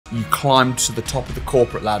You climbed to the top of the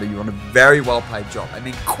corporate ladder, you're on a very well-paid job, and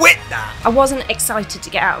then quit that. I wasn't excited to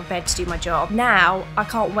get out of bed to do my job. Now, I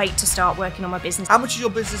can't wait to start working on my business. How much is your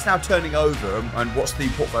business now turning over, and what's the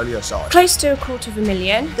portfolio size? Close to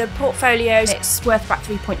 $250,000. The portfolio, it's worth about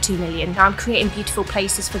 3.2 million. I'm creating beautiful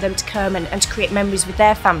places for them to come and to create memories with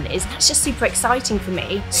their families. That's just super exciting for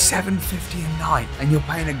me. $750 a night, and you're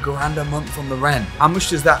paying $1,000 a month on the rent. How much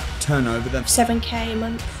does that turn over then? $7K a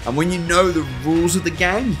month. And when you know the rules of the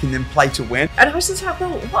game, you can then play to win. And I was just like, well,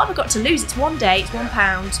 what have I got to lose? It's one day, it's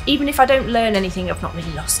 £1. Even if I don't learn anything, I've not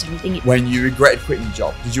really lost anything. When you regretted quitting your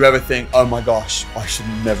job, did you ever think, oh my gosh, I should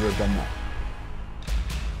never have done that?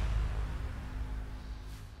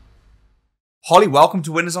 Holly, welcome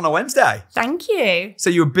to Winners on a Wednesday. Thank you. So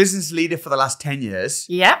you're a business leader for the last 10 years.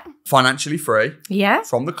 Yeah. Financially free. Yeah.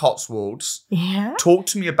 From the Cotswolds. Yeah. Talk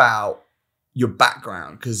to me about your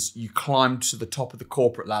background, because you climbed to the top of the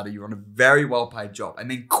corporate ladder. You're on a very well-paid job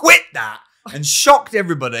and then quit that and shocked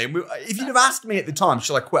everybody. And if you'd have asked me at the time,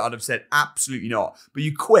 should I quit? I'd have said, absolutely not. But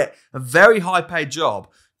you quit a very high-paid job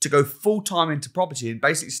to go full-time into property and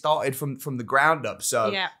basically started from the ground up.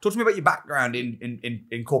 So talk to me about your background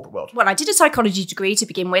in corporate world. Well, I did a psychology degree to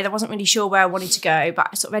begin with. I wasn't really sure where I wanted to go, but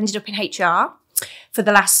I sort of ended up in HR for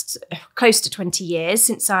the last close to 20 years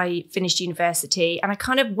since I finished university. And I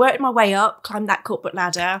kind of worked my way up, climbed that corporate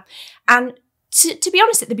ladder. And to be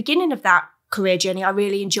honest, at the beginning of that career journey, I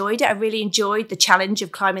really enjoyed it. I really enjoyed the challenge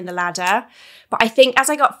of climbing the ladder. But I think as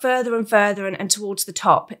I got further and further and towards the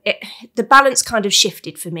top, the balance kind of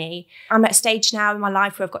shifted for me. I'm at a stage now in my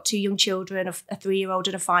life where I've got 2 young children, a 3-year-old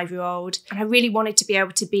and a 5-year-old. And I really wanted to be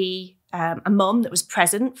able to be a mum that was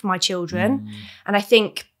present for my children. And I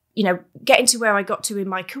think, you know, getting to where I got to in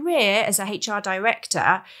my career as a HR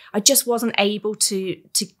director, I just wasn't able to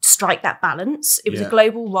strike that balance. It was a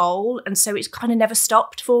global role. And so it's kind of never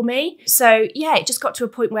stopped for me. So yeah, it just got to a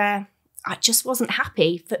point where I just wasn't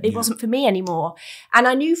happy. It wasn't for me anymore. And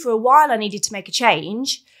I knew for a while I needed to make a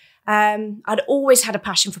change. I'd always had a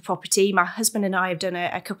passion for property. My husband and I have done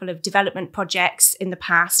a couple of development projects in the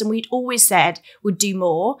past, and we'd always said we'd do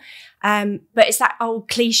more. But it's that old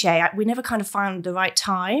cliche. We never kind of found the right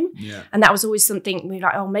time. And that was always something we were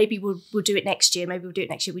like, oh, maybe we'll do it next year. Maybe we'll do it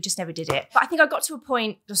next year. We just never did it. But I think I got to a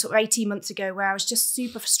point sort of 18 months ago where I was just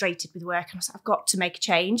super frustrated with work. And I was like, I've got to make a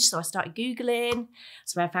change. So I started Googling.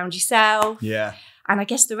 That's where I found yourself. Yeah. And I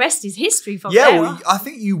guess the rest is history from there. Yeah, well, I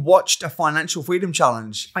think you watched a financial freedom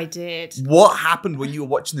challenge. I did. What happened when you were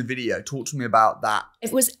watching the video? Talk to me about that.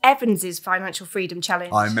 It was Evans's financial freedom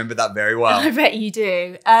challenge. I remember that very well. I bet you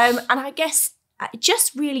do. And I guess it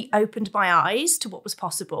just really opened my eyes to what was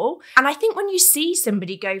possible. And I think when you see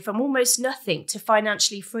somebody go from almost nothing to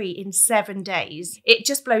financially free in 7 days, it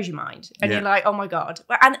just blows your mind. And you're like, oh my God.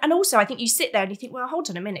 And also I think you sit there and you think, well, hold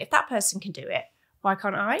on a minute. If that person can do it, why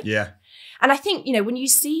can't I? Yeah. And I think, you know, when you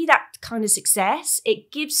see that kind of success,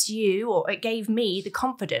 it gives you, or it gave me, the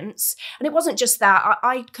confidence. And it wasn't just that.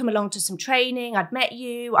 I'd come along to some training. I'd met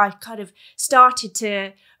you. I kind of started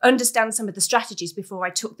to understand some of the strategies before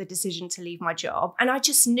I took the decision to leave my job. And I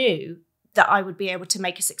just knew that I would be able to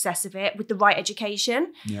make a success of it with the right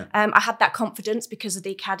education. Yeah. I had that confidence because of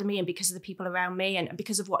the academy and because of the people around me and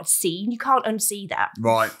because of what I've seen. You can't unsee that.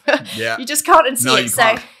 Right. Yeah. You just can't unsee it. You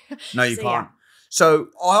can't. No, you so, can't. Yeah. So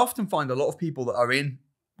I often find a lot of people that are in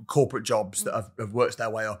corporate jobs that have worked their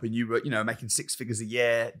way up, and you were, you know, making 6 figures a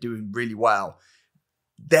year, doing really well.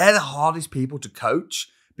 They're the hardest people to coach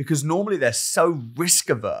because normally they're so risk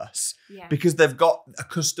averse because they've got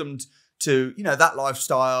accustomed to, you know, that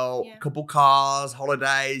lifestyle, couple cars,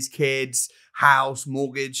 holidays, kids, house,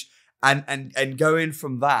 mortgage, and going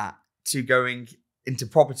from that to going into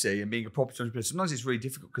property and being a property entrepreneur. Sometimes it's really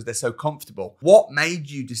difficult because they're so comfortable. What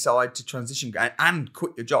made you decide to transition and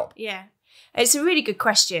quit your job? Yeah, it's a really good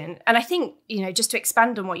question. And I think, you know, just to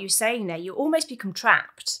expand on what you're saying there, you almost become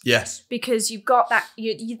trapped. Yes. Because you've got that,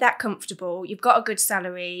 you're that comfortable, you've got a good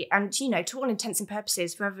salary, and, you know, to all intents and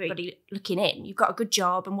purposes, for everybody looking in, you've got a good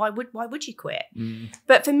job, and why would you quit?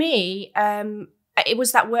 But for me, it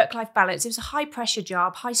was that work-life balance. It was a high-pressure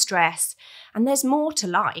job, high stress, and there's more to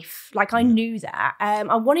life. Like, I knew that.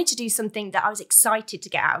 I wanted to do something that I was excited to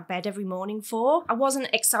get out of bed every morning for. I wasn't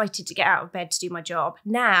excited to get out of bed to do my job.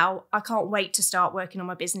 Now, I can't wait to start working on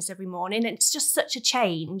my business every morning, and it's just such a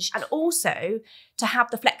change. And also, to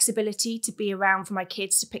have the flexibility to be around for my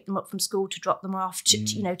kids, to pick them up from school, to drop them off, to,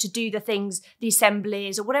 you know, to do the things, the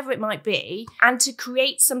assemblies, or whatever it might be, and to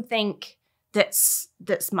create something that's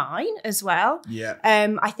mine as well. Yeah.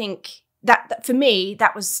 I think that for me,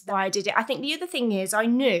 that was why I did it. I think the other thing is I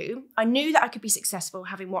knew that I could be successful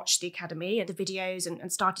having watched the academy and the videos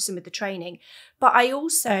and started some of the training. But I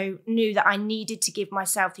also knew that I needed to give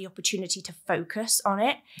myself the opportunity to focus on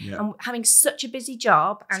it. Yeah. And having such a busy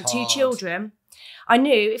job and It's 2 hard. children, I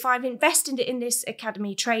knew if I've invested in this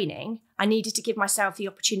academy training, I needed to give myself the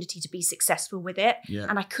opportunity to be successful with it. Yeah.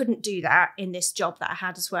 And I couldn't do that in this job that I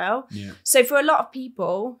had as well. Yeah. So for a lot of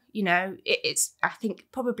people, you know, it's, I think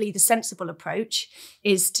probably the sensible approach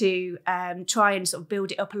is to try and sort of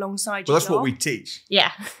build it up alongside Well, your that's job. what we teach.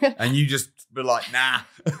 Yeah. And you just were like, nah.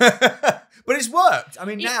 But it's worked. I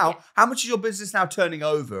mean, now, how much is your business now turning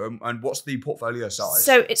over and what's the portfolio size?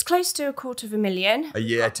 So it's close to $250,000. A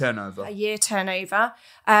year turnover. A year turnover.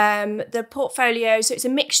 The portfolio, so it's a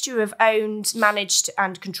mixture of owned, managed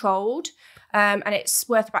and controlled. And it's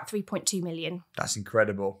worth about 3.2 million. That's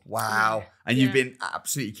incredible. Wow. Yeah. And you've been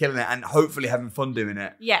absolutely killing it and hopefully having fun doing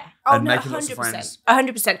it. Yeah. And making lots of friends.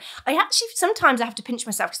 100%. I actually, sometimes I have to pinch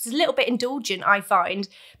myself because it's a little bit indulgent, I find,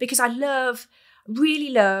 because I really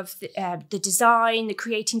love the design, the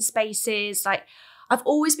creating spaces. Like, I've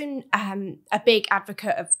always been a big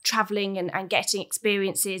advocate of traveling and getting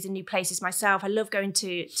experiences in new places myself. I love going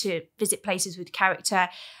to visit places with character.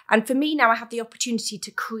 And for me now, I have the opportunity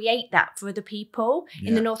to create that for other people. Yeah.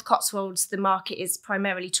 In the North Cotswolds, the market is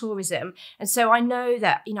primarily tourism. And so I know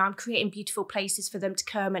that, you know, I'm creating beautiful places for them to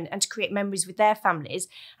come and to create memories with their families.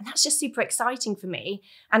 And that's just super exciting for me.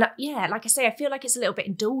 And yeah, like I say, I feel like it's a little bit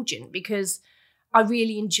indulgent because I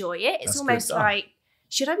really enjoy it. It's That's almost good stuff. like,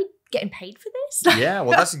 should I be getting paid for this? Yeah,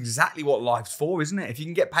 well, that's exactly what life's for, isn't it? If you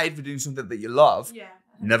can get paid for doing something that you love, Yeah.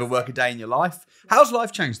 you never work a day in your life. How's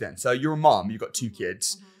life changed then? So you're a mom, you've got 2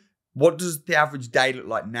 kids. What does the average day look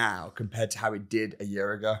like now compared to how it did a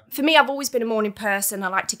year ago? For me, I've always been a morning person. I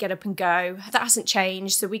like to get up and go. That hasn't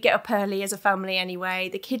changed. So we get up early as a family anyway.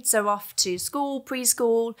 The kids are off to school,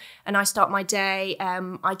 preschool, and I start my day.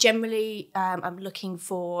 I generally am looking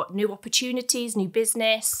for new opportunities, new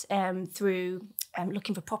business through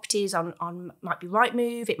looking for properties on might be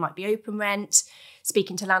Rightmove, it might be Open Rent,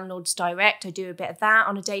 speaking to landlords direct. I do a bit of that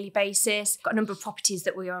on a daily basis. Got a number of properties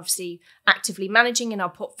that we are obviously actively managing in our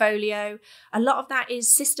portfolio. A lot of that is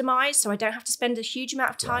systemized, so I don't have to spend a huge amount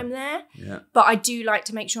of time there. Yeah. But I do like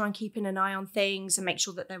to make sure I'm keeping an eye on things and make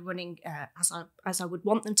sure that they're running as I would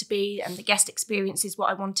want them to be, and the guest experience is what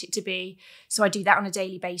I want it to be. So I do that on a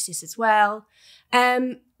daily basis as well.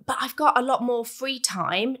 But I've got a lot more free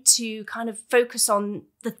time to kind of focus on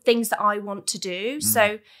the things that I want to do.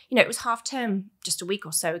 So, you know, it was half term just a week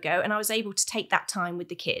or so ago, and I was able to take that time with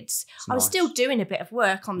the kids. I was still doing a bit of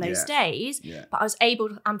work on those days, but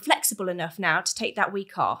I'm flexible enough now to take that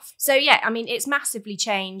week off. So yeah, I mean, it's massively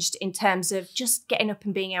changed in terms of just getting up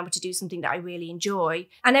and being able to do something that I really enjoy.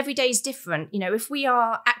 And every day is different. You know, if we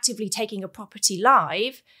are actively taking a property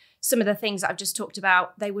live, some of the things that I've just talked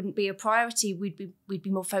about, they wouldn't be a priority. We'd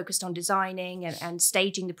be more focused on designing and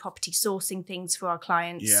staging the property, sourcing things for our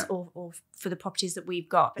clients or for the properties that we've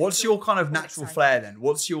got. What's your kind of natural flair then?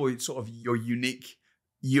 What's your sort of your unique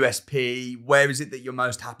USP? Where is it that you're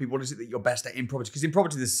most happy? What is it that you're best at in property? Because in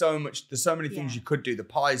property, there's so many things you could do. The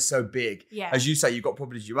pie is so big. Yeah. As you say, you've got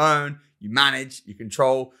properties you own, you manage, you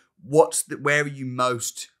control. Where are you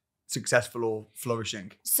most successful or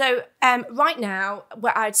flourishing? So right now,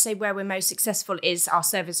 I'd say where we're most successful is our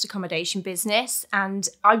serviced accommodation business. And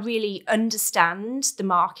I really understand the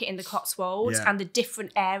market in the Cotswolds and the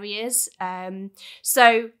different areas. And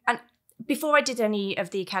before I did any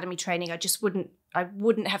of the academy training, I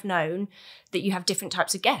wouldn't have known that you have different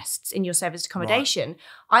types of guests in your serviced accommodation.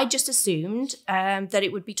 Right. I just assumed that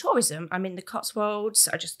it would be tourism. I'm in the Cotswolds.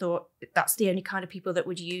 I just thought that's the only kind of people that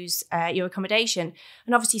would use your accommodation.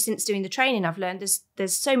 And obviously, since doing the training, I've learned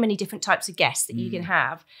there's so many different types of guests that you can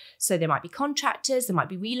have. So there might be contractors, there might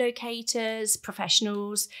be relocators,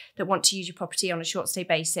 professionals that want to use your property on a short stay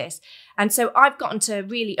basis. And so I've gotten to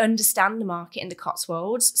really understand the market in the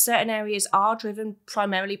Cotswolds. Certain areas are driven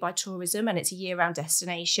primarily by tourism and it's a year-round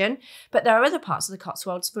destination. But there are other parts of the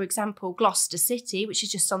Cotswolds, for example, Gloucester City, which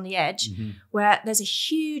is just on the edge, where there's a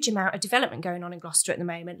huge amount of development going on in Gloucester at the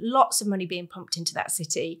moment. Lots of money being pumped into that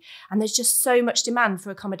city. And there's just so much demand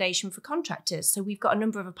for accommodation for contractors. So we've got a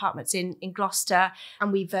number of apartments in Gloucester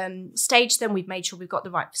and we've staged them. We've made sure we've got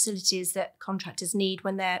the right facilities that contractors need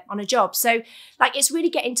when they're on a job. So like it's really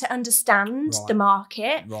getting to understand the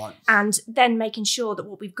market and then making sure that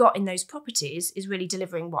what we've got in those properties is really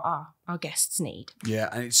delivering what our guests need. need. Yeah,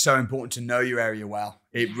 and it's so important to know your area well.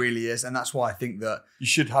 It really is. And that's why I think that you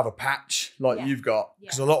should have a patch like you've got.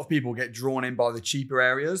 Because a lot of people get drawn in by the cheaper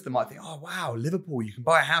areas. They might think, oh, wow, Liverpool, you can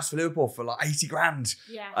buy a house for Liverpool for like 80 grand.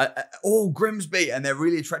 Or Grimsby. And they're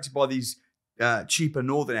really attracted by these cheaper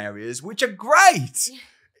northern areas, which are great.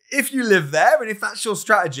 If you live there and if that's your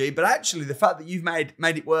strategy. But actually, the fact that you've made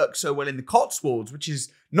it work so well in the Cotswolds, which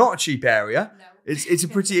is not a cheap area. No. It's a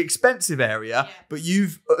pretty expensive area, but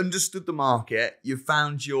you've understood the market. You've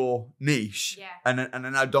found your niche and are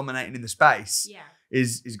now dominating in the space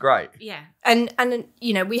is great. Yeah. And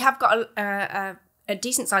you know, we have got a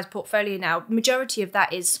decent sized portfolio now. Majority of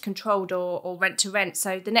that is controlled or rent to rent.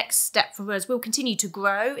 So the next step for us, we'll continue to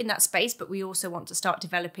grow in that space, but we also want to start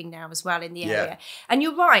developing now as well in the area. And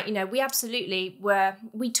you're right, you know, we absolutely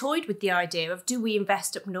we toyed with the idea of, do we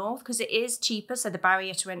invest up north? Because it is cheaper, so the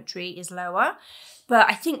barrier to entry is lower. But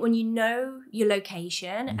I think when you know your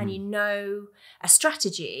location and you know a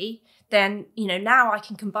strategy, then, you know, now I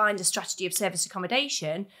can combine the strategy of service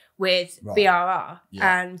accommodation with BRR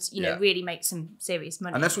and, you know, really make some serious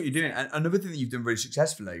money. And that's what you're doing. And another thing that you've done really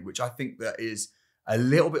successfully, which I think that is a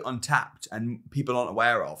little bit untapped and people aren't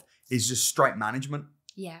aware of, is just straight management.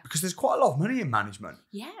 Yeah. Because there's quite a lot of money in management.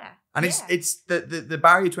 Yeah. And it's the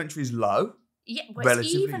barrier to entry is low. Yeah, well,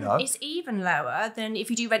 it's even lower than if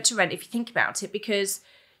you do rent to rent, if you think about it, because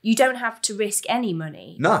you don't have to risk any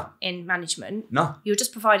money in management. No. You're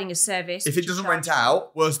just providing a service. If it doesn't rent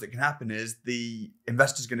out, worst that can happen is the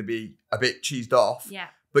investor's going to be a bit cheesed off. Yeah.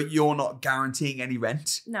 But you're not guaranteeing any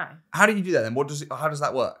rent. No. How do you do that then? How does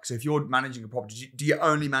that work? So if you're managing a property, do you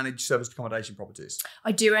only manage service accommodation properties?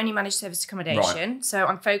 I do only manage service accommodation. Right. So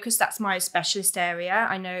I'm focused. That's my specialist area.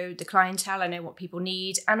 I know the clientele. I know what people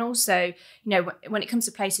need. And also, you know, when it comes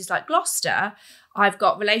to places like Gloucester, I've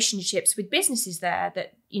got relationships with businesses there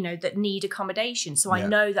that, you know, that need accommodation. So I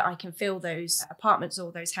know that I can fill those apartments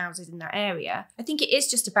or those houses in that area. I think it is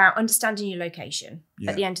just about understanding your location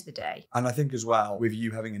at the end of the day. And I think as well, with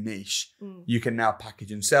you having a niche, you can now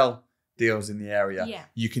package and sell deals in the area. Yeah.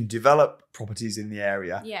 You can develop properties in the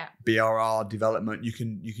area. Yeah. BRR development. You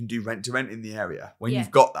can do rent to rent in the area when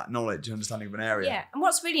you've got that knowledge and understanding of an area. Yeah. And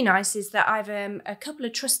what's really nice is that I've a couple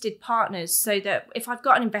of trusted partners, so that if I've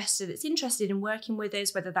got an investor that's interested in working with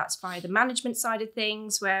us, whether that's via the management side of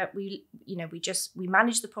things, where we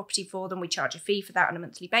manage the property for them, we charge a fee for that on a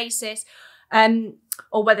monthly basis,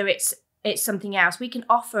 or whether it's something else, we can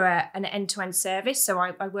offer an end-to-end service. So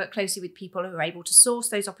I work closely with people who are able to source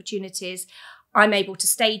those opportunities. I'm able to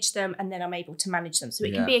stage them, and then I'm able to manage them. So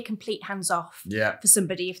it can be a complete hands-off for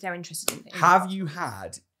somebody if they're interested in it. Have you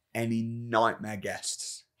had any nightmare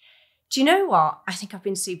guests? Do you know what? I think I've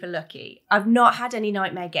been super lucky. I've not had any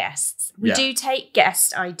nightmare guests. We do take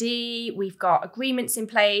guest ID. We've got agreements in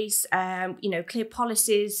place, clear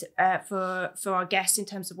policies for our guests in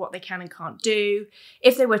terms of what they can and can't do.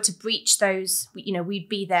 If they were to breach those, we'd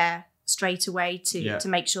be there straight away to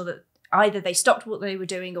make sure that either they stopped what they were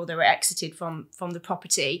doing or they were exited from the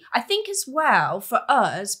property. I think as well, for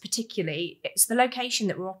us particularly, it's the location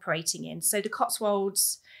that we're operating in. So the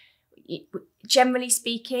Cotswolds, generally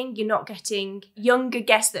speaking, you're not getting younger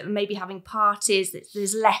guests that are maybe having parties.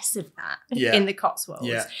 There's less of that in the Cotswolds.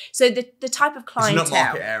 Yeah. So the type of clientele. It's not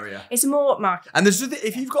market area. It's a more market. And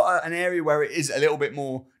if you've got an area where it is a little bit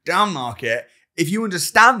more down market, if you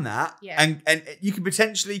understand that and you can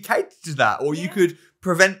potentially cater to that, or you could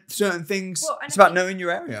prevent certain things. Well, it's about knowing your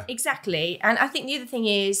area. Exactly. And I think the other thing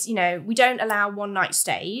is, we don't allow one night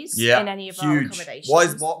stays in any of our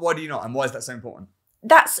accommodations. Why do you not? And why is that so important?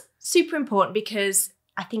 That's super important because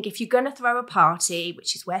I think if you're going to throw a party,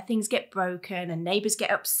 which is where things get broken and neighbours get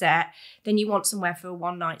upset, then you want somewhere for a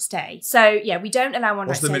one night stay. So we don't allow one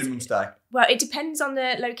night stays. What's the minimum stay? Well, it depends on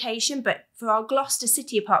the location, but for our Gloucester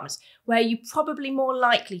City apartments, where you're probably more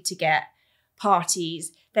likely to get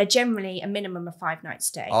parties, they're generally a minimum of 5 night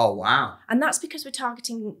stay. Oh, wow. And that's because we're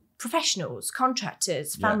targeting professionals,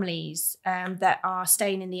 contractors, families that are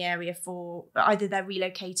staying in the area for either they're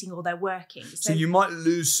relocating or they're working. So you might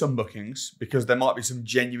lose some bookings because there might be some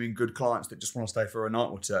genuine good clients that just want to stay for a night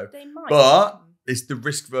or two. They might. But it's the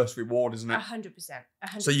risk versus reward, isn't it? 100%.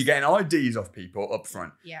 So you're getting IDs off people up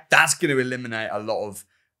front. Yeah. That's going to eliminate a lot of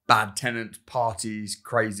bad tenant parties,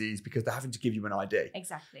 crazies, because they're having to give you an ID.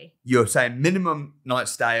 Exactly. You're saying minimum night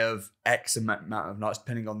stay of X amount of nights,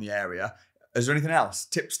 depending on the area. Is there anything else?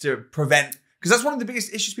 Tips to prevent? Because that's one of the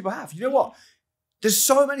biggest issues people have. You know what? There's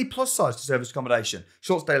so many plus sides to service accommodation.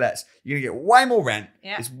 Short stay lets. You're going to get way more rent.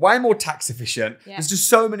 Yeah. It's way more tax efficient. Yeah. There's just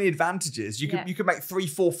so many advantages. You could make 3,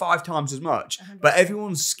 4, 5 times as much. 100%. But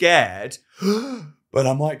everyone's scared. But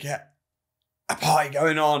I might get a party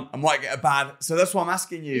going on, I might get a bad. So that's why I'm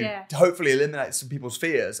asking you to hopefully eliminate some people's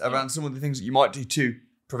fears around some of the things that you might do to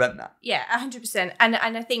prevent that. Yeah, 100%. And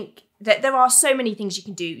I think that there are so many things you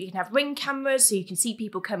can do. You can have Ring cameras so you can see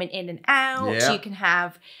people coming in and out. Yeah. You can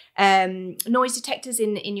have noise detectors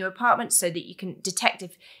in your apartment so that you can detect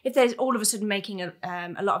if there's all of a sudden making a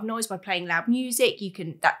lot of noise by playing loud music. You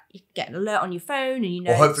can get an alert on your phone, and you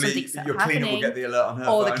know, or hopefully something's your happening. cleaner will get the alert on her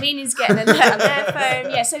phone. Or the cleaner's getting an alert on their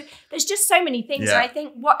phone. Yeah, so there's just so many things. Yeah. And I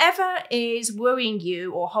think whatever is worrying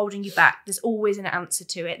you or holding you back, there's always an answer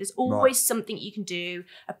to it. There's always something you can do,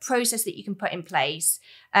 a process that you can put in place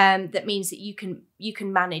that means that you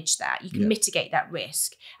can manage that, you can mitigate that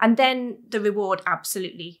risk, and then the reward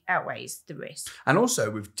absolutely outweighs the risk. And also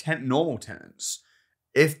with normal tenants,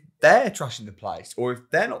 if they're trashing the place or if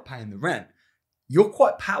they're not paying the rent, you're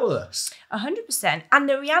quite powerless. 100%. And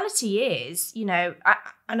the reality is, you know,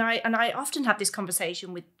 I often have this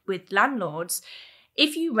conversation with landlords.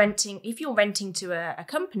 If you're renting to a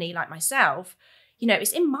company like myself, you know,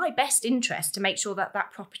 it's in my best interest to make sure that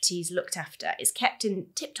that property is looked after, it's kept in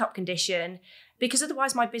tip-top condition, because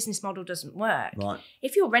otherwise my business model doesn't work. Right.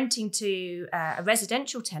 If you're renting to a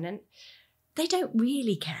residential tenant, they don't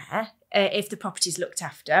really care if the property's looked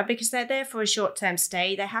after, because they're there for a short-term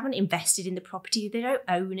stay. They haven't invested in the property. They don't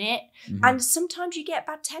own it. Mm-hmm. And sometimes you get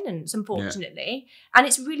bad tenants, unfortunately, and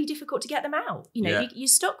it's really difficult to get them out. You know, you're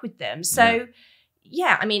stuck with them. So...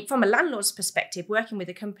 Yeah, I mean, from a landlord's perspective, working with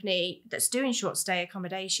a company that's doing short stay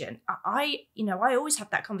accommodation, I always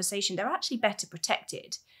have that conversation. They're actually better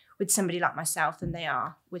protected with somebody like myself than they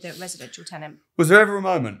are with a residential tenant. Was there ever a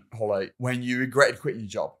moment, Holly, when you regretted quitting your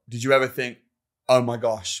job? Did you ever think, oh my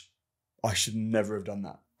gosh, I should never have done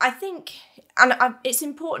that? I think, it's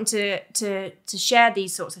important to share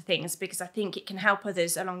these sorts of things because I think it can help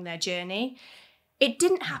others along their journey. It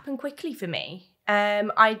didn't happen quickly for me.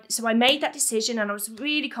 So I made that decision and I was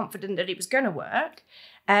really confident that it was going to work.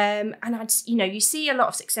 And you see a lot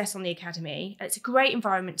of success on the academy, and it's a great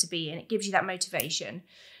environment to be in. It gives you that motivation.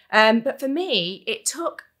 But for me, it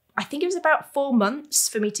took, I think it was about 4 months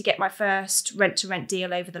for me to get my first rent-to-rent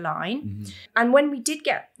deal over the line. Mm-hmm. And when we did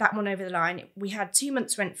get that one over the line, we had 2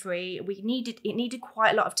 months rent-free. It needed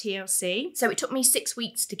quite a lot of TLC. So it took me 6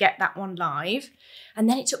 weeks to get that one live. And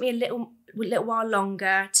then it took me a little while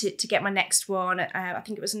longer to get my next one. I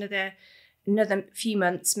think it was another few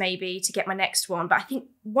months maybe to get my next one. But I think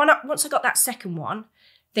once I got that second one,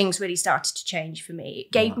 things really started to change for me.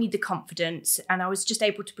 It gave me the confidence and I was just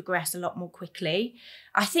able to progress a lot more quickly.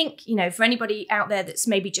 I think, you know, for anybody out there that's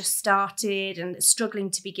maybe just started and struggling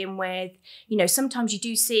to begin with, you know, sometimes you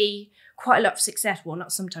do see quite a lot of success. Well,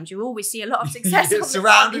 not sometimes, you always see a lot of success. You're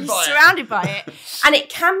surrounded by it. And it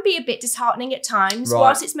can be a bit disheartening at times,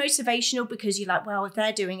 whilst it's motivational because you're like, well, if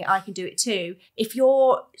they're doing it, I can do it too. If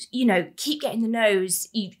you're, you know, keep getting the no's,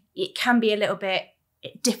 it can be a little bit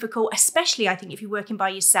difficult, especially I think if you're working by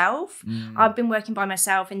yourself. I've been working by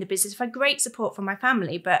myself in the business. I've had great support from my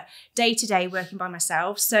family, but day to day working by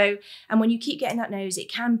myself. So, and when you keep getting that nose,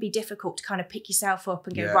 it can be difficult to kind of pick yourself up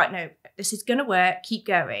and go, right, no, this is going to work, keep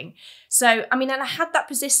going. So, I mean, and I had that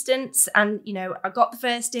persistence and, you know, I got the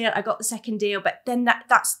first deal, I got the second deal, but then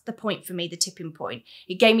that's the point for me, the tipping point.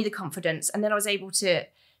 It gave me the confidence. And then I was able to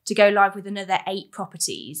go live with another 8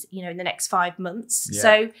 properties, you know, in the next 5 months. Yeah.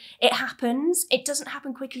 So it happens. It doesn't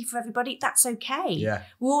happen quickly for everybody. That's okay. Yeah.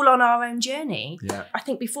 We're all on our own journey. Yeah. I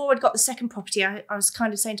think before I'd got the second property, I was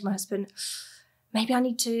kind of saying to my husband, maybe I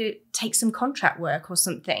need to take some contract work or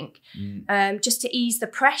something, just to ease the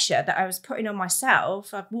pressure that I was putting on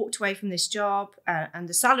myself. I've walked away from this job and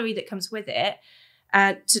the salary that comes with it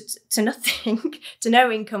to nothing, to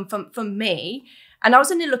no income from me. And I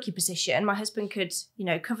was in a lucky position. My husband could, you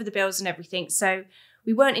know, cover the bills and everything. So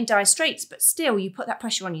we weren't in dire straits, but still you put that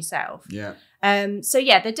pressure on yourself. Yeah. So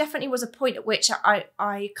yeah, there definitely was a point at which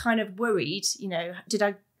I kind of worried, you know, did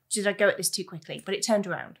I go at this too quickly? But it turned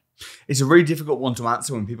around. It's a really difficult one to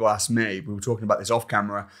answer when people ask me. We were talking about this off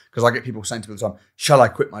camera because I get people saying to me all the time, shall I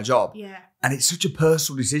quit my job? Yeah. And it's such a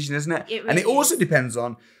personal decision, isn't it? It really is. Also depends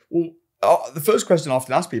on, well, the first question I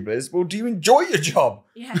often ask people is, well, do you enjoy your job?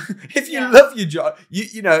 Yeah. If you love your job,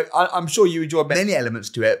 you know, I'm sure you enjoy many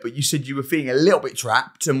elements to it, but you said you were feeling a little bit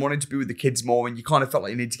trapped and wanted to be with the kids more and you kind of felt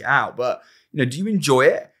like you needed to get out. But, you know, do you enjoy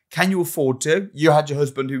it? Can you afford to? You had your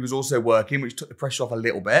husband who was also working, which took the pressure off a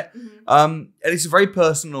little bit. Mm-hmm. And it's a very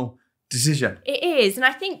personal decision. It is. And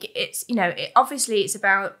I think it's, you know, obviously it's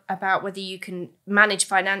about whether you can manage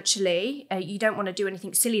financially. You don't want to do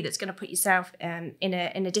anything silly that's going to put yourself in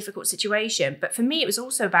a difficult situation. But for me, it was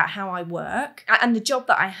also about how I work. And the job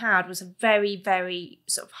that I had was a very, very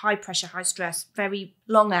sort of high pressure, high stress, very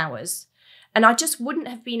long hours. And I just wouldn't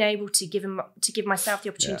have been able to give myself the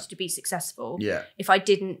opportunity to be successful if I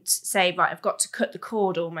didn't say, right, I've got to cut the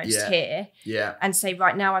cord almost here and say,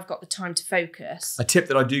 right, now I've got the time to focus. A tip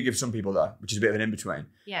that I do give some people though, which is a bit of an in-between.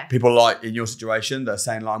 Yeah. People like in your situation, they're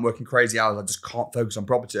saying like, I'm working crazy hours, I just can't focus on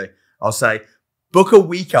property. I'll say, book a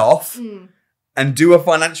week off and do a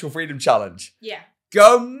financial freedom challenge. Yeah.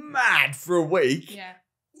 Go mad for a week. Yeah.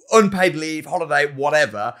 Unpaid leave, holiday,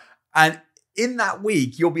 whatever. And in that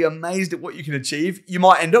week, you'll be amazed at what you can achieve. You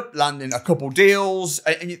might end up landing a couple deals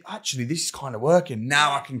and you actually, this is kind of working.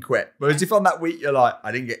 Now I can quit. Whereas if on that week, you're like,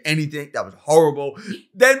 I didn't get anything, that was horrible,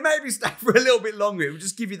 then maybe stay for a little bit longer. It will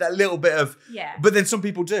just give you that little bit of, but then some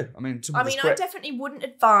people do. I definitely wouldn't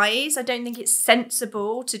advise. I don't think it's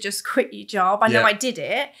sensible to just quit your job. I know I did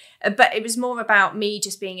it, but it was more about me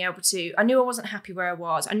just being able to, I knew I wasn't happy where I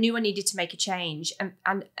was. I knew I needed to make a change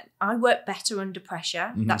and I work better under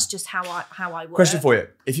pressure. That's just how I work. Question for you.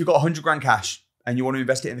 If you've got 100 grand cash and you want to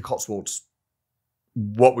invest it in the Cotswolds,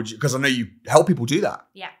 what would you, because I know you help people do that.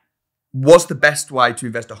 Yeah. What's the best way to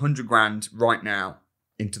invest 100 grand right now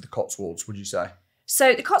into the Cotswolds, would you say?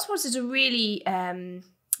 So the Cotswolds is a really,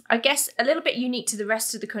 I guess, a little bit unique to the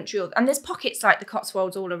rest of the country. And there's pockets like the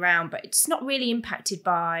Cotswolds all around, but it's not really impacted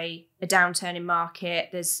by a downturn in market.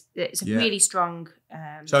 It's a really strong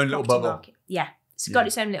its own little bubble. Market. Yeah. It's got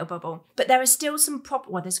its own little bubble. But there are still some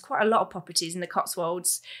there's quite a lot of properties in the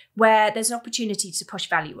Cotswolds where there's an opportunity to push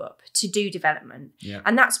value up, to do development. Yeah.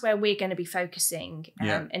 And that's where we're going to be focusing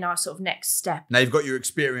in our sort of next step. Now you've got your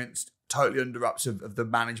experience totally under wraps of the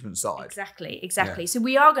management side. Exactly. Yeah. So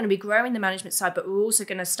we are going to be growing the management side, but we're also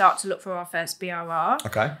going to start to look for our first BRR.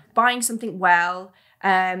 Okay. Buying something well,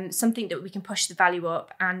 something that we can push the value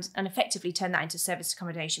up and effectively turn that into service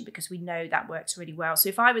accommodation, because we know that works really well. So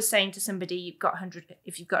if I was saying to somebody,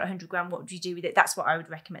 if you've got 100 grand, what would you do with it? That's what I would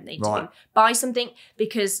recommend they do. Buy something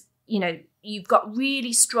because, you've got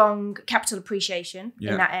really strong capital appreciation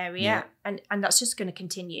in that area and that's just going to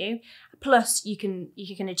continue. Plus you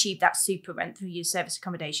can achieve that super rent through your service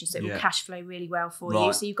accommodation, so it will cash flow really well for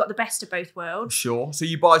you. So you've got the best of both worlds. Sure. So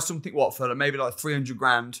you buy something for maybe like 300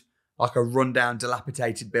 grand, like a rundown,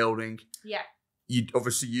 dilapidated building. Yeah. You'd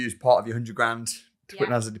obviously use part of your 100 grand to put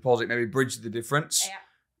in as a deposit, maybe bridge the difference.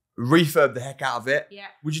 Yeah. Refurb the heck out of it. Yeah.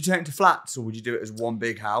 Would you turn it into flats or would you do it as one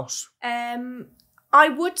big house? I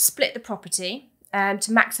would split the property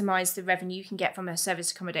to maximise the revenue you can get from a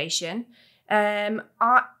service accommodation.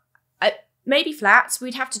 Maybe flats.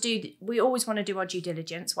 We always want to do our due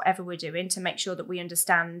diligence, whatever we're doing, to make sure that we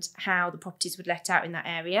understand how the properties would let out in that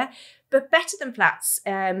area. But better than flats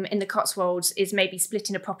in the Cotswolds is maybe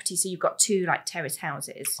splitting a property so you've got two like terrace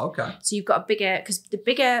houses. Okay. So you've got because the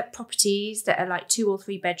bigger properties that are like 2 or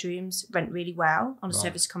 3 bedrooms rent really well on a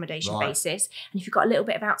service accommodation basis. And if you've got a little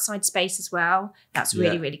bit of outside space as well, that's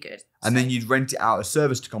really, really good. And then you'd rent it out as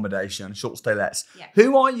serviced accommodation, short stay lets. Yeah.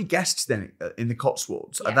 Who are your guests then in the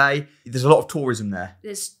Cotswolds? Yeah. There's a lot of tourism there.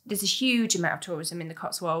 There's a huge amount of tourism in the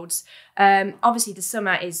Cotswolds. Obviously the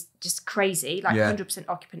summer is just crazy, like 100%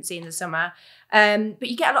 occupancy in the summer. But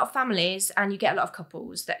you get a lot of families and you get a lot of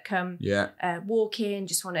couples that come walk in,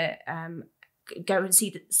 just want to go and see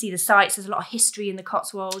the sights. There's a lot of history in the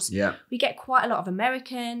Cotswolds. Yeah. We get quite a lot of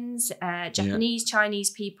Americans, Japanese, Chinese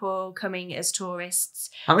people coming as tourists.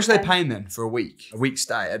 How much are they paying then for a week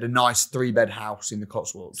stay at a nice 3-bed house in the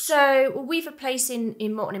Cotswolds? So we've a place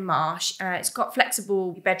in Morton Marsh. It's got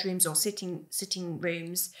flexible bedrooms or sitting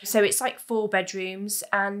rooms. So it's like 4 bedrooms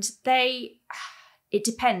and it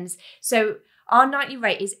depends. So our nightly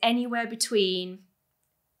rate is anywhere between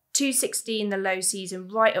 $260 in the low season,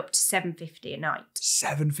 right up to $750 a night.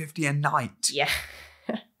 $750 a night? Yeah.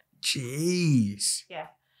 Jeez. Yeah.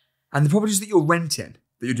 And the properties that you're renting,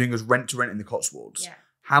 that you're doing as rent to rent in the Cotswolds,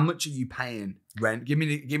 how much are you paying rent? Give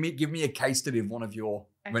me a case study of one of your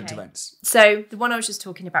rent to rents. So the one I was just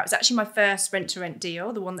talking about was actually my first rent to rent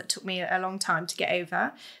deal, the one that took me a long time to get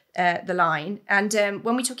over the line. And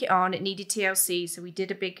when we took it on, it needed TLC, so we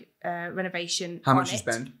did a big renovation. How much did you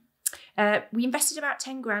spend? We invested about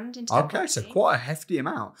 10 grand into that property. So quite a hefty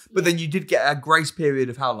amount. But then you did get a grace period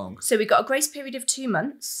of how long? So we got a grace period of 2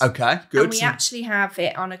 months. Okay, good. And we actually have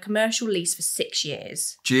it on a commercial lease for 6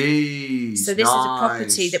 years. Jeez, so this is a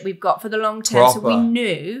property that we've got for the long term. Proper. So we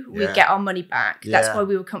knew we'd get our money back. That's why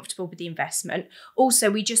we were comfortable with the investment.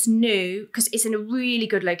 Also, we just knew, because it's in a really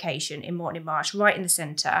good location in Morton Marsh, right in the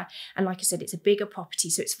centre. And like I said, it's a bigger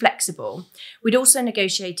property, so it's flexible. We'd also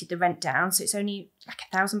negotiated the rent down, so it's only like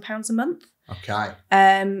 £1,000 a month. Okay.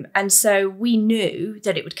 And so we knew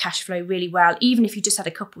that it would cash flow really well, even if you just had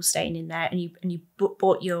a couple staying in there and you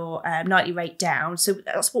brought your nightly rate down. So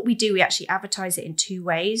that's what we do. We actually advertise it in two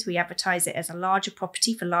ways. We advertise it as a larger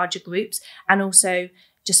property for larger groups, and also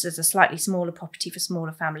just as a slightly smaller property for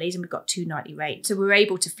smaller families. And we've got 2 nightly rates. So we're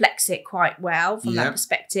able to flex it quite well from that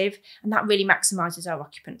perspective. And that really maximises our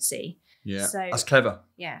occupancy. Yeah, so, that's clever.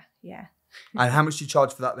 Yeah. And how much do you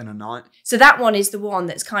charge for that then a night? So that one is the one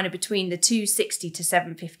that's kind of between the $260 to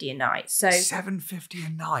 $750 a night. So $750 a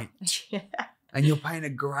night? Yeah. And you're paying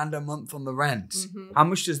 $1,000 a month on the rent. How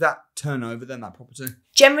much does that turn over then, that property?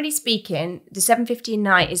 Generally speaking, the $750 a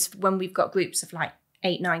night is when we've got groups of like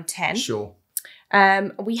 8, 9, 10. Sure.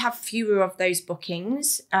 We have fewer of those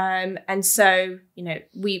bookings. And so, you know,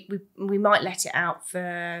 we might let it out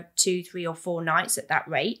for 2, 3 or 4 nights at that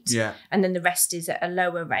rate. Yeah. And then the rest is at a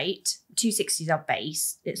lower rate. 260 is our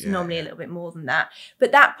base. It's normally a little bit more than that.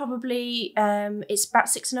 But that probably, it's about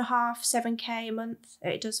 6.5, 7K a month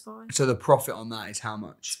it does for us. So the profit on that is how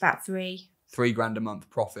much? It's about 3. $3,000 a month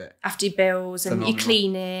profit. After your bills and your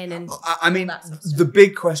cleaning and I mean, the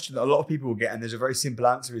big question that a lot of people will get, and there's a very simple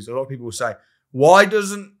answer, is a lot of people will say, why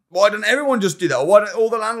doesn't everyone just do that? Or why don't all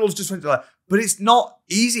the landlords just went to that? But it's not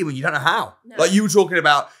easy when you don't know how. No. Like you were talking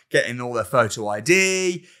about getting all their photo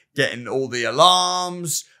ID, getting all the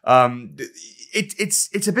alarms.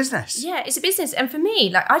 It's a business. Yeah, it's a business. And for me,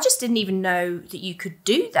 like, I just didn't even know that you could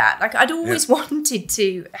do that. Like, I'd always wanted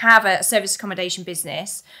to have a service accommodation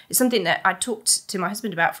business. It's something that I talked to my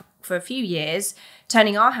husband about for a few years,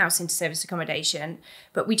 turning our house into service accommodation,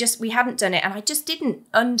 but we hadn't done it. And I just didn't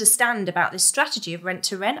understand about this strategy of rent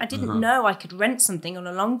to rent. I didn't know I could rent something on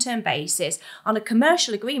a long-term basis on a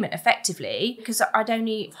commercial agreement effectively, because I'd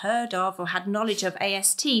only heard of or had knowledge of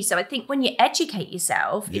AST. So I think when you educate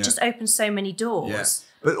yourself, it just opens so many doors.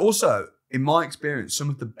 Yeah. But also, in my experience, some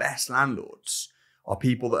of the best landlords are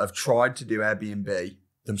people that have tried to do Airbnb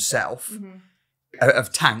themselves,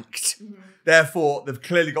 have tanked. Therefore, they've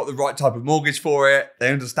clearly got the right type of mortgage for it.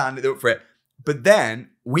 They understand it, they're up for it. But then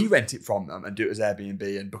we rent it from them and do it as Airbnb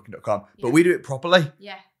and booking.com. But we do it properly.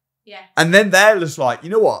 Yeah. And then they're just like, you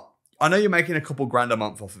know what? I know you're making a couple grand a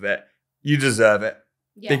month off of it. You deserve it.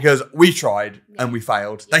 Yeah. Because we tried and we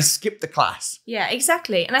failed. Yeah. They skipped the class. Yeah,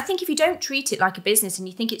 exactly. And I think if you don't treat it like a business and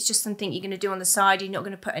you think it's just something you're going to do on the side, you're not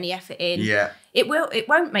going to put any effort in. Yeah. It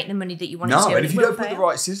won't make the money that you want to. No, and if you don't put the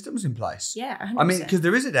right systems in place. Yeah, 100%. I mean, because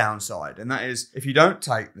there is a downside, and that is if you don't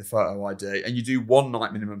take the photo ID and you do 1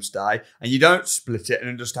 night minimum stay and you don't split it and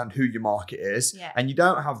understand who your market is, and you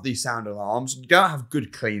don't have these sound alarms, and you don't have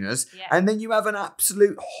good cleaners, and then you have an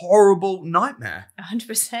absolute horrible nightmare.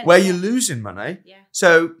 100%. Where you're losing money. Yeah.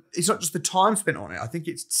 So it's not just the time spent on it. I think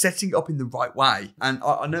it's setting it up in the right way. And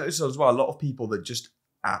I notice as well, a lot of people that just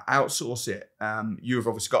outsource it. You've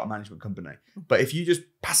obviously got a management company, but if you just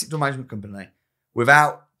pass it to a management company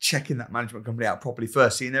without checking that management company out properly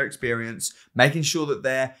first, seeing their experience, making sure that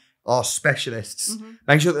they are specialists,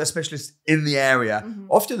 making sure that they're specialists in the area,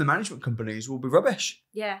 often the management companies will be rubbish.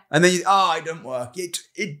 Yeah. And then it don't work.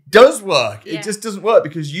 It does work. It just doesn't work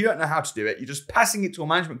because you don't know how to do it. You're just passing it to a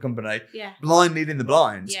management company, blind leading the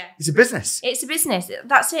blinds. Yeah. It's a business. It's a business.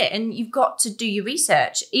 That's it. And you've got to do your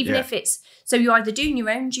research, even if it's, so you're either doing your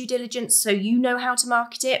own due diligence so you know how to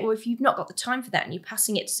market it, or if you've not got the time for that and you're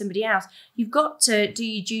passing it to somebody else, you've got to do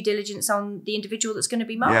your due diligence on the individual that's going to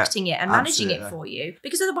be marketing it and managing it for you.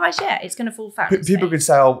 Because otherwise, it's going to fall flat. People could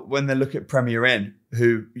say, when they look at Premier Inn,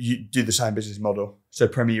 who you do the same business model. So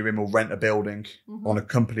Premier Inn will rent a building on a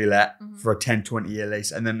company let for a 10, 20-year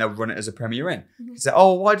lease, and then they'll run it as a Premier Inn. Say,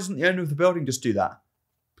 why doesn't the owner of the building just do that?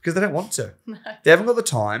 Because they don't want to. They haven't got the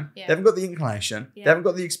time. They haven't got the inclination. They haven't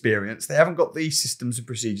got the experience. They haven't got the systems and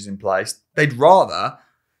procedures in place. They'd rather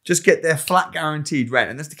just get their flat guaranteed rent.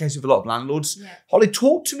 And that's the case with a lot of landlords. Yeah. Holly,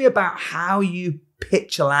 talk to me about how you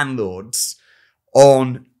pitch landlords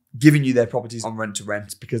on giving you their properties on rent to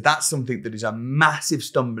rent, because that's something that is a massive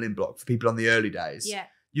stumbling block for people on the early days. Yeah.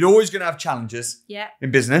 You're always going to have challenges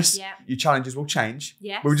in business. Yeah. Your challenges will change.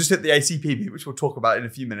 Yeah. We were just at the ACPP, which we'll talk about in a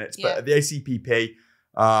few minutes. But at the ACPP,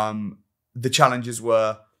 the challenges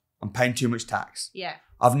were, I'm paying too much tax. Yeah.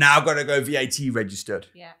 I've now got to go VAT registered.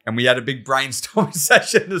 Yeah. And we had a big brainstorming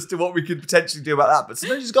session as to what we could potentially do about that. But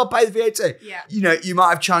sometimes you just got to pay the VAT. Yeah. You know, you might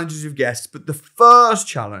have challenges with guests, but the first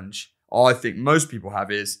challenge I think most people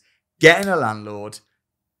have is getting a landlord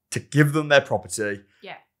to give them their property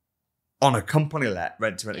on a company let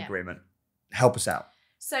rent to rent agreement. Help us out.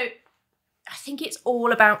 So I think it's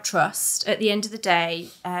all about trust at the end of the day.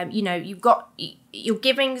 You know, you're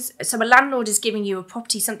giving, so a landlord is giving you a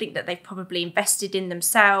property, something that they've probably invested in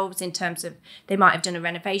themselves in terms of they might have done a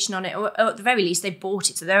renovation on it, or at the very least, they bought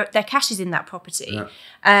it. So their cash is in that property. Yeah.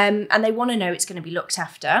 And they want to know it's going to be looked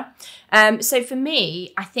after. So for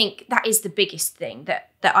me, I think that is the biggest thing that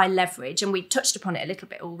I leverage. And we touched upon it a little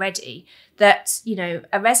bit already, that, you know,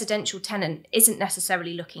 a residential tenant isn't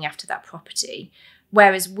necessarily looking after that property.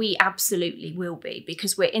 Whereas we absolutely will be,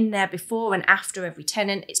 because we're in there before and after every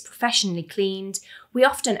tenant. It's professionally cleaned. We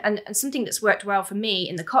often, and something that's worked well for me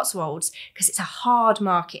in the Cotswolds, because it's a hard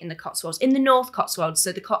market in the Cotswolds, in the North Cotswolds,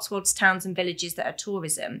 so the Cotswolds towns and villages that are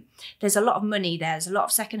tourism, there's a lot of money there. There's a lot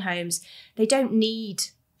of second homes. They don't need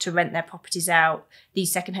to rent their properties out, these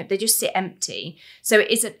second homes. They just sit empty. So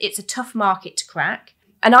it's a tough market to crack.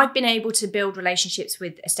 And I've been able to build relationships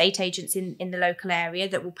with estate agents in the local area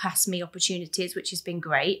that will pass me opportunities, which has been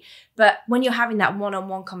great. But when you're having that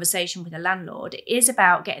one-on-one conversation with a landlord, it is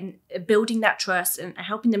about building that trust and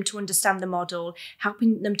helping them to understand the model,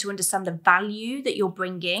 helping them to understand the value that you're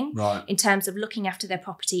bringing in terms of looking after their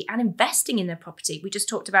property and investing in their property. We just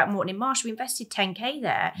talked about Morton in Marsh. We invested 10K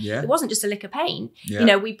there. Yeah. It wasn't just a lick of paint. Yeah. You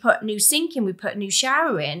know, we put new sink in, we put a new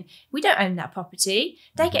shower in. We don't own that property.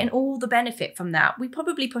 They're getting all the benefit from that. We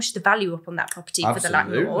probably push the value up on that property for the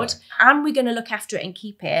landlord, and we're going to look after it and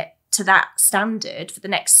keep it to that standard for the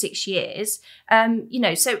next 6 years. You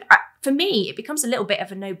know, so for me, it becomes a little bit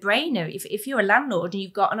of a no-brainer. If you're a landlord and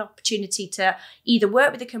you've got an opportunity to either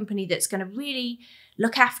work with a company that's going to really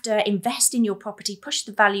look after, invest in your property, push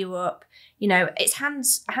the value up, you know, it's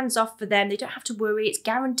hands off for them. They don't have to worry. It's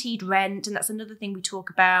guaranteed rent. And that's another thing we talk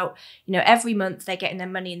about. You know, every month they're getting their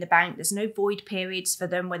money in the bank. There's no void periods for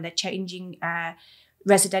them when they're changing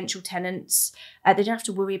residential tenants. They don't have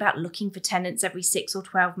to worry about looking for tenants every 6 or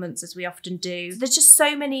 12 months as we often do. There's just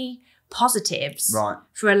so many positives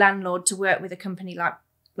for a landlord to work with a company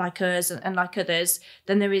like us and like others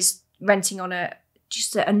than there is renting on a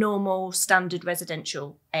normal standard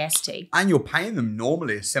residential AST. And you're paying them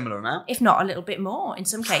normally a similar amount, if not a little bit more in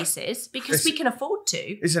some cases, because we can afford to.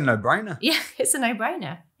 It's a no-brainer. Yeah, it's a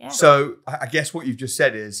no-brainer. Yeah. So I guess what you've just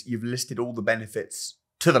said is you've listed all the benefits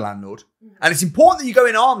to the landlord. And it's important that you go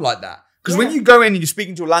in armed like that. Because when you go in and you're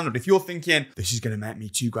speaking to a landlord, if you're thinking, this is going to make me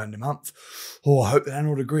 $2,000 a month. Oh, I hope the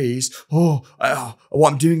landlord agrees. What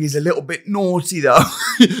I'm doing is a little bit naughty though.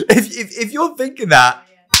 if you're thinking that,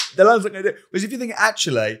 the landlord's not going to do it. Whereas if you're thinking,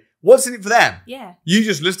 actually, what's in it for them? Yeah. You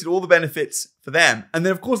just listed all the benefits for them. And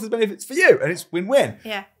then of course there's benefits for you. And it's win-win.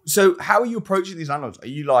 Yeah. So how are you approaching these landlords? Are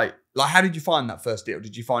you like how did you find that first deal?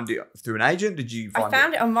 Did you find it through an agent? I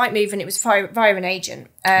found it on Rightmove, and it was via an agent.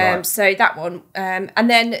 So that one. And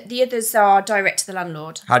then the others are direct to the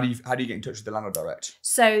landlord. How do you get in touch with the landlord direct?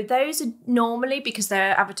 So those are normally because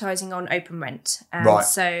they're advertising on Open Rent.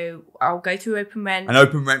 So I'll go through Open Rent. And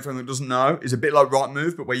Open Rent, for anyone that doesn't know, is a bit like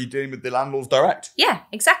Rightmove, but where you're dealing with the landlords direct. Yeah,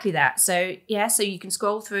 exactly that. So so you can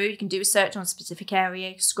scroll through, you can do a search on a specific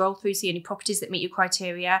area, scroll through, see any properties that meet your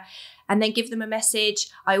criteria, and then give them a message.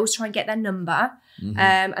 I always try and get their number,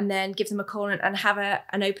 and then give them a call and have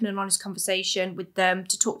an open and honest conversation with them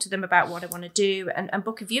to talk to them about what I want to do and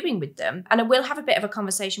book a viewing with them. And I will have a bit of a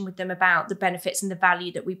conversation with them about the benefits and the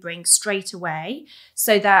value that we bring straight away,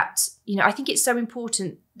 so that, you know, I think it's so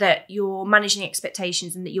important that you're managing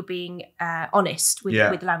expectations and that you're being honest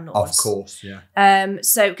with landlords. Of course, yeah.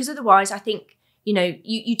 So, because otherwise I think, you know,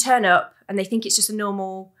 you turn up and they think it's just a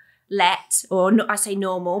normal let, or I say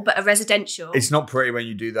normal, but a residential. It's not pretty when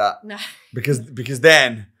you do that. No. Because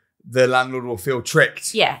then the landlord will feel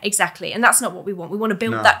tricked. Yeah, exactly. And that's not what we want. We want to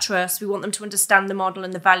build that trust. We want them to understand the model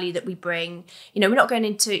and the value that we bring. You know, we're not going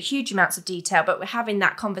into huge amounts of detail, but we're having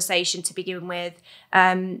that conversation to begin with.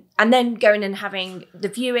 And then going and having the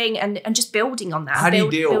viewing and just building on that.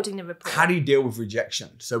 Building the rapport. How do you deal with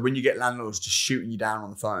rejection? So when you get landlords just shooting you down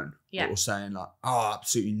on the phone, or saying like, oh,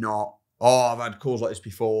 absolutely not. Oh, I've had calls like this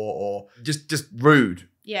before, or just rude.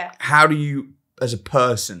 Yeah. How do you, as a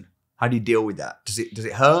person, how do you deal with that? Does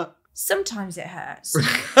it hurt? Sometimes it hurts.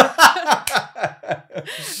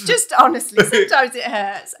 Just honestly, sometimes it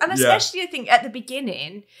hurts. And especially I think at the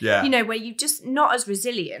beginning, you know, where you're just not as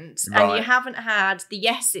resilient and you haven't had the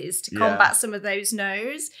yeses to combat some of those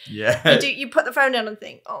no's. Yeah. You put the phone down and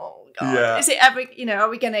think, oh God, is it ever, you know, are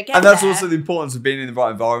we going to get And that's there? also the importance of being in the right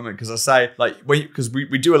environment. Because I say, like, because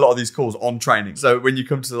we do a lot of these calls on training. So when you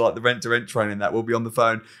come to like the rent-to-rent training, that will be on the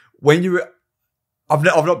phone. When you're... I've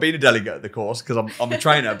not been a delegate at the course because I'm a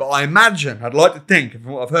trainer, but I imagine, I'd like to think,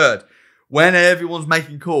 from what I've heard, when everyone's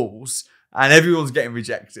making calls and everyone's getting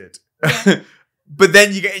rejected, but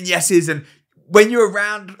then you're getting yeses, and when you're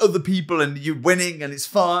around other people and you're winning and it's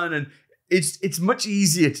fun, and it's much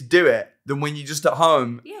easier to do it than when you're just at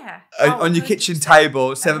home on your kitchen 100%.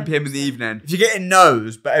 table at 7 p.m. in the 100%. evening. If you're getting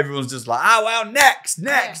no's, but everyone's just like, oh, well, next.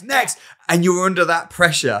 And you're under that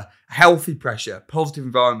pressure, healthy pressure, positive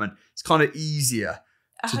environment. It's kind of easier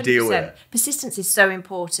to 100%. deal with it. Persistence is so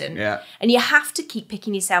important. Yeah. And you have to keep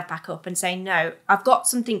picking yourself back up and saying, no, I've got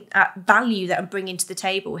something value that I'm bringing to the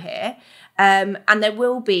table here. And there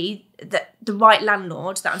will be the right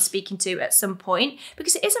landlord that I'm speaking to at some point,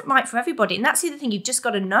 because it isn't right for everybody. And that's the other thing you've just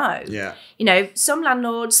got to know. Yeah. You know, some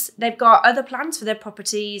landlords, they've got other plans for their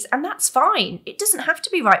properties, and that's fine. It doesn't have to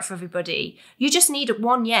be right for everybody. You just need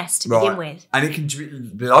one yes to begin with. And it can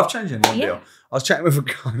be life-changing. Yeah. I was chatting with a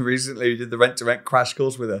guy recently who did the rent-to-rent crash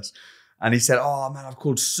course with us. And he said, oh, man, I've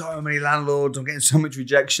called so many landlords. I'm getting so much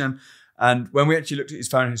rejection. And when we actually looked at his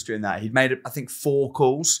phone history and that, he'd made, I think, 4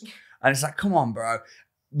 calls. And it's like, come on, bro.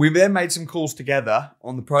 We then made some calls together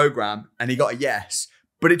on the program and he got a yes.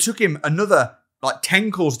 But it took him another 10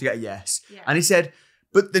 calls to get a yes. Yeah. And he said,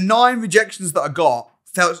 but the 9 rejections that I got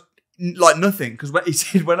felt like nothing. Because he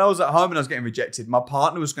said, when I was at home and I was getting rejected, my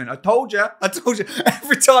partner was going, I told you.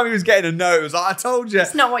 Every time he was getting a no, it was like, I told you.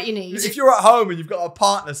 It's not what you need. If you're at home and you've got a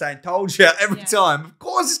partner saying, told you every time, of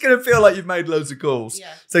course it's going to feel like you've made loads of calls.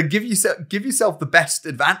 Yeah. So give yourself the best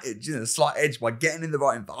advantage, the slight edge by getting in the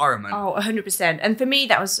right environment. Oh, 100%. And for me,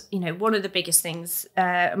 that was, one of the biggest things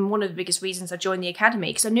and one of the biggest reasons I joined the academy,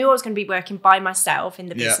 because I knew I was going to be working by myself in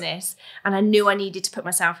the business, and I knew I needed to put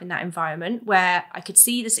myself in that environment where I could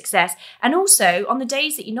see the success. And also, on the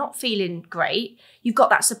days that you're not feeling great, you've got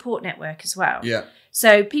that support network as well. Yeah.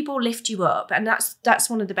 So people lift you up, and that's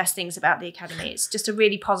one of the best things about the academy. It's just a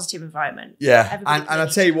really positive environment. Yeah, and I'll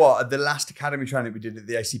tell you what, the last academy training we did at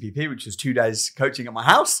the ACPP, which was 2 days coaching at my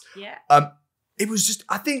house, it was just,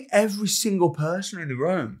 I think every single person in the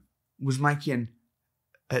room was making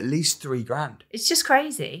at least $3,000. It's just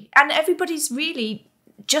crazy, and everybody's really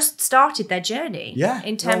just started their journey. Yeah,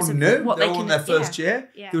 in terms of what they can. On their first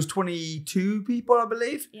year. Yeah. There was 22 people, I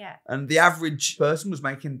believe. Yeah, and the average person was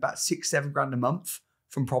making about $6-7 a month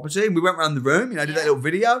from property. And we went around the room, did that little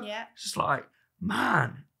video. Yeah, it's just like,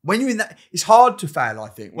 man, when you're in that, it's hard to fail. I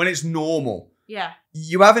think when it's normal. Yeah,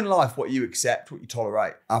 you have in life what you accept, what you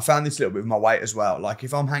tolerate. I found this a little bit with my weight as well. Like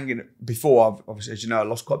if I'm hanging before, obviously, as you know, I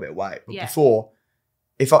lost quite a bit of weight, but before.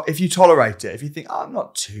 If you tolerate it, if you think, oh, I'm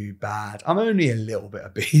not too bad, I'm only a little bit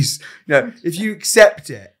obese, if you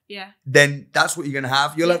accept it, then that's what you're going to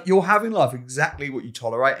have. You'll have in life exactly what you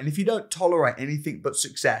tolerate. And if you don't tolerate anything but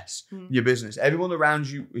success in your business, everyone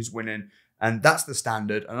around you is winning, and that's the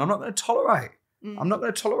standard. And I'm not going to tolerate. I'm not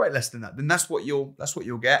going to tolerate less than that. Then that's what you'll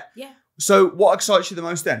get. Yeah. So what excites you the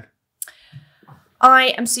most then? I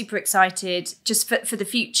am super excited just for the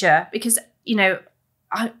future, because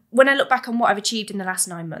when I look back on what I've achieved in the last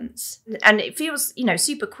 9 months, and it feels,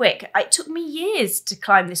 super quick. It took me years to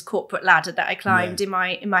climb this corporate ladder that I climbed in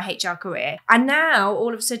my HR career. And now,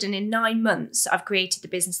 all of a sudden, in 9 months, I've created the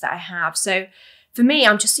business that I have. So for me,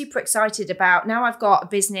 I'm just super excited about, now I've got a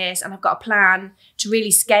business and I've got a plan to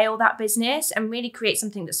really scale that business and really create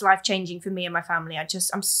something that's life-changing for me and my family.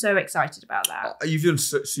 I'm so excited about that. You've done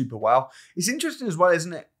super well. It's interesting as well,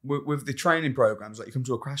 isn't it? With the training programs, like you come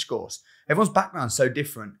to a crash course, everyone's background's so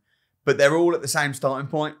different, but they're all at the same starting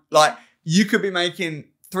point. Like you could be making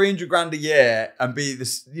 $300,000 a year and be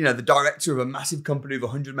this, the director of a massive company with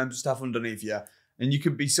 100 members of staff underneath you. And you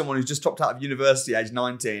could be someone who's just dropped out of university age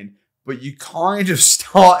 19, but you kind of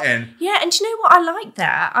starting. Yeah, and do you know what? I like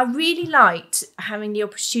that. I really liked having the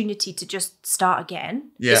opportunity to just start again.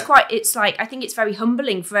 Yeah. It's like, I think it's very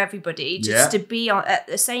humbling for everybody just to be at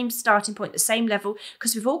the same starting point, the same level,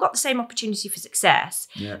 because we've all got the same opportunity for success.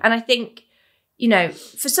 Yeah. And I think,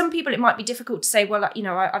 for some people it might be difficult to say, well,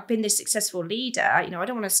 I've been this successful leader, I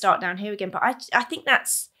don't want to start down here again. But I think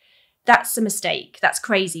that's a mistake. That's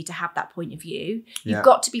crazy to have that point of view. You've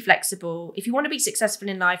got to be flexible. If you want to be successful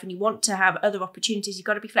in life and you want to have other opportunities, you've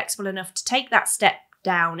got to be flexible enough to take that step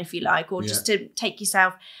down, if you like, or just to take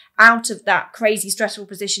yourself out of that crazy, stressful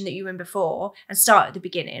position that you were in before and start at the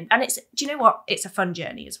beginning. And do you know what? It's a fun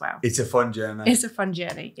journey as well. It's a fun journey. It's a fun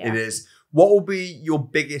journey. Yeah. It is. What will be your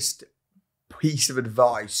biggest piece of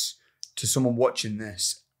advice to someone watching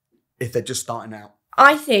this if they're just starting out?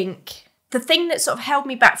 I think the thing that sort of held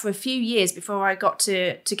me back for a few years before I got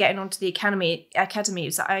to getting onto the academy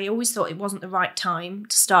is that I always thought it wasn't the right time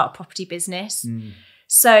to start a property business.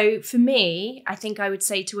 So for me, I think I would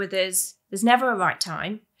say to others, there's never a right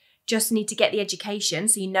time. Just need to get the education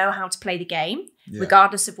so you know how to play the game,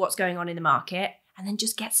 regardless of what's going on in the market, and then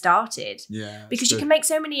just get started. Yeah, because you can make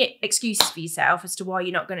so many excuses for yourself as to why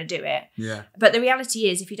you're not going to do it. Yeah. But the reality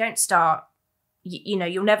is, if you don't start, you know,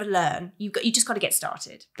 you'll never learn. You just got to get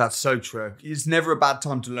started. That's so true. It's never a bad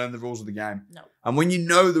time to learn the rules of the game. No. And when you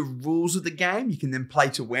know the rules of the game, you can then play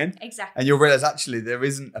to win. Exactly. And you'll realize actually there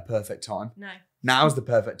isn't a perfect time. No. Now's the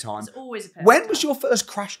perfect time. It's always a perfect When time. was your first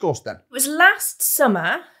crash course then? It was last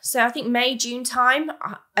summer, so I think May, June time,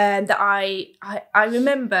 that I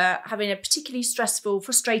remember having a particularly stressful,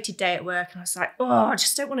 frustrated day at work, and I was like, oh, I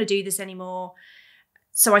just don't want to do this anymore.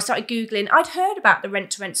 So I started Googling. I'd heard about the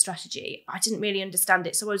rent-to-rent strategy. I didn't really understand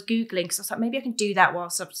it, so I was Googling because I was like, maybe I can do that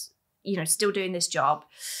whilst I was, you know, still doing this job.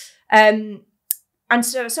 And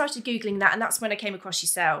so I started Googling that, and that's when I came across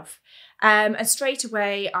yourself. And straight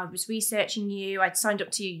away, I was researching you. I'd signed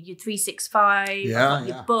up to your 365,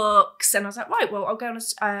 your books, and I was like, right, well, I'll go on.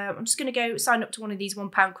 I'm just going to go sign up to one of these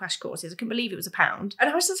 £1 crash courses. I couldn't believe it was £1, and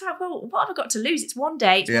I was just like, well, what have I got to lose? It's one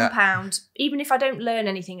day, it's £1. Even if I don't learn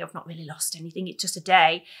anything, I've not really lost anything. It's just a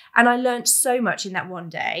day, and I learned so much in that one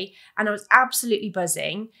day, and I was absolutely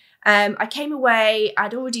buzzing. I came away.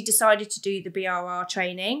 I'd already decided to do the BRR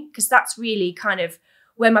training because that's really kind of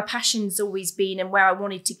where my passion's always been and where I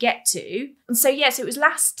wanted to get to. And so, yes, it was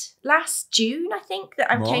last June, I think,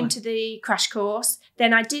 that I came to the crash course.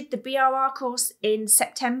 Then I did the BRR course in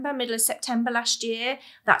September, middle of September last year.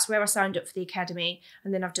 That's where I signed up for the academy.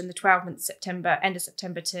 And then I've done the 12-month September, end of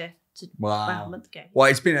September to a month ago.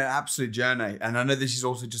 Well, it's been an absolute journey. And I know this is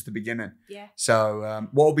also just the beginning. Yeah. So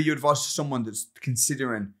what would be your advice to someone that's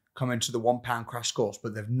considering coming to the £1 crash course,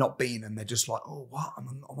 but they've not been and they're just like, oh, what?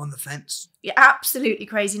 I'm on the fence. You're absolutely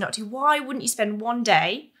crazy not to. Why wouldn't you spend one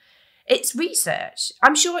day? It's research.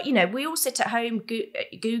 I'm sure, you know, we all sit at home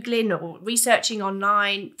Googling or researching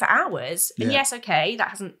online for hours. And yes, okay, that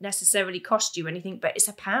hasn't necessarily cost you anything, but it's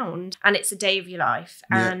 £1 and it's a day of your life.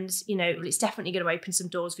 And, you know, it's definitely going to open some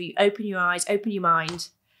doors for you. Open your eyes, open your mind.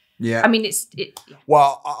 Yeah. I mean,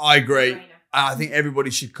 Well, I agree. I think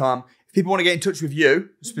everybody should come. If people want to get in touch with you,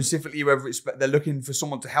 specifically, whether it's they're looking for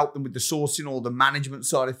someone to help them with the sourcing or the management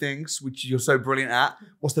side of things, which you're so brilliant at,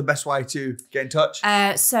 what's the best way to get in touch?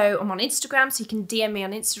 So I'm on Instagram, so you can DM me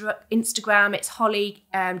on Instagram. It's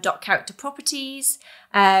holly.characterproperties.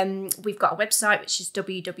 We've got a website, which is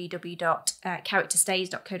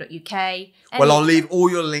www.characterstays.co.uk. Well, I'll leave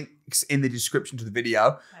all your links in the description to the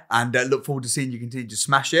video and look forward to seeing you continue to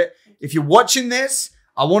smash it. If you're watching this,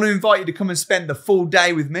 I want to invite you to come and spend the full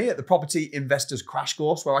day with me at the Property Investors Crash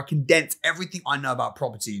Course, where I condense everything I know about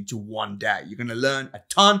property into one day. You're going to learn a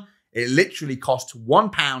ton. It literally costs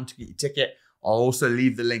 £1 to get your ticket. I'll also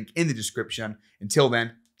leave the link in the description. Until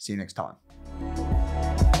then, see you next time.